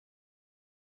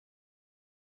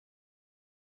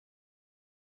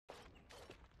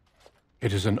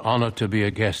It is an honor to be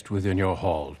a guest within your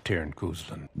hall, Tyrn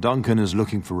Kuzlan. Duncan is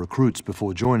looking for recruits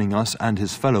before joining us and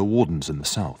his fellow wardens in the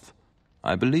south.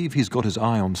 I believe he's got his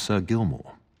eye on Sir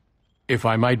Gilmore. If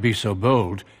I might be so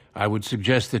bold, I would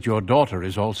suggest that your daughter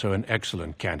is also an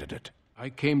excellent candidate. I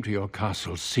came to your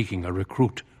castle seeking a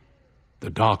recruit.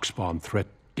 The Darkspawn threat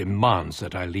demands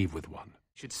that I leave with one.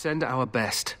 Should send our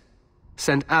best.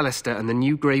 Send Alistair and the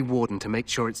new Grey Warden to make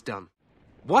sure it's done.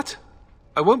 What?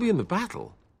 I won't be in the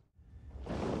battle.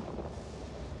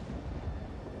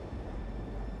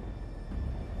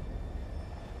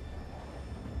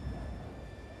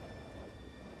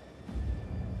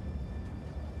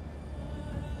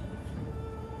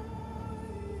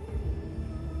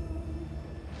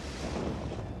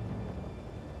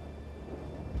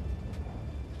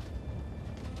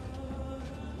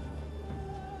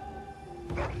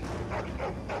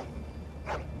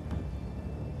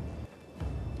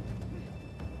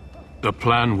 The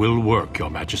plan will work, Your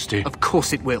Majesty. Of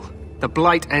course it will. The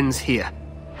Blight ends here.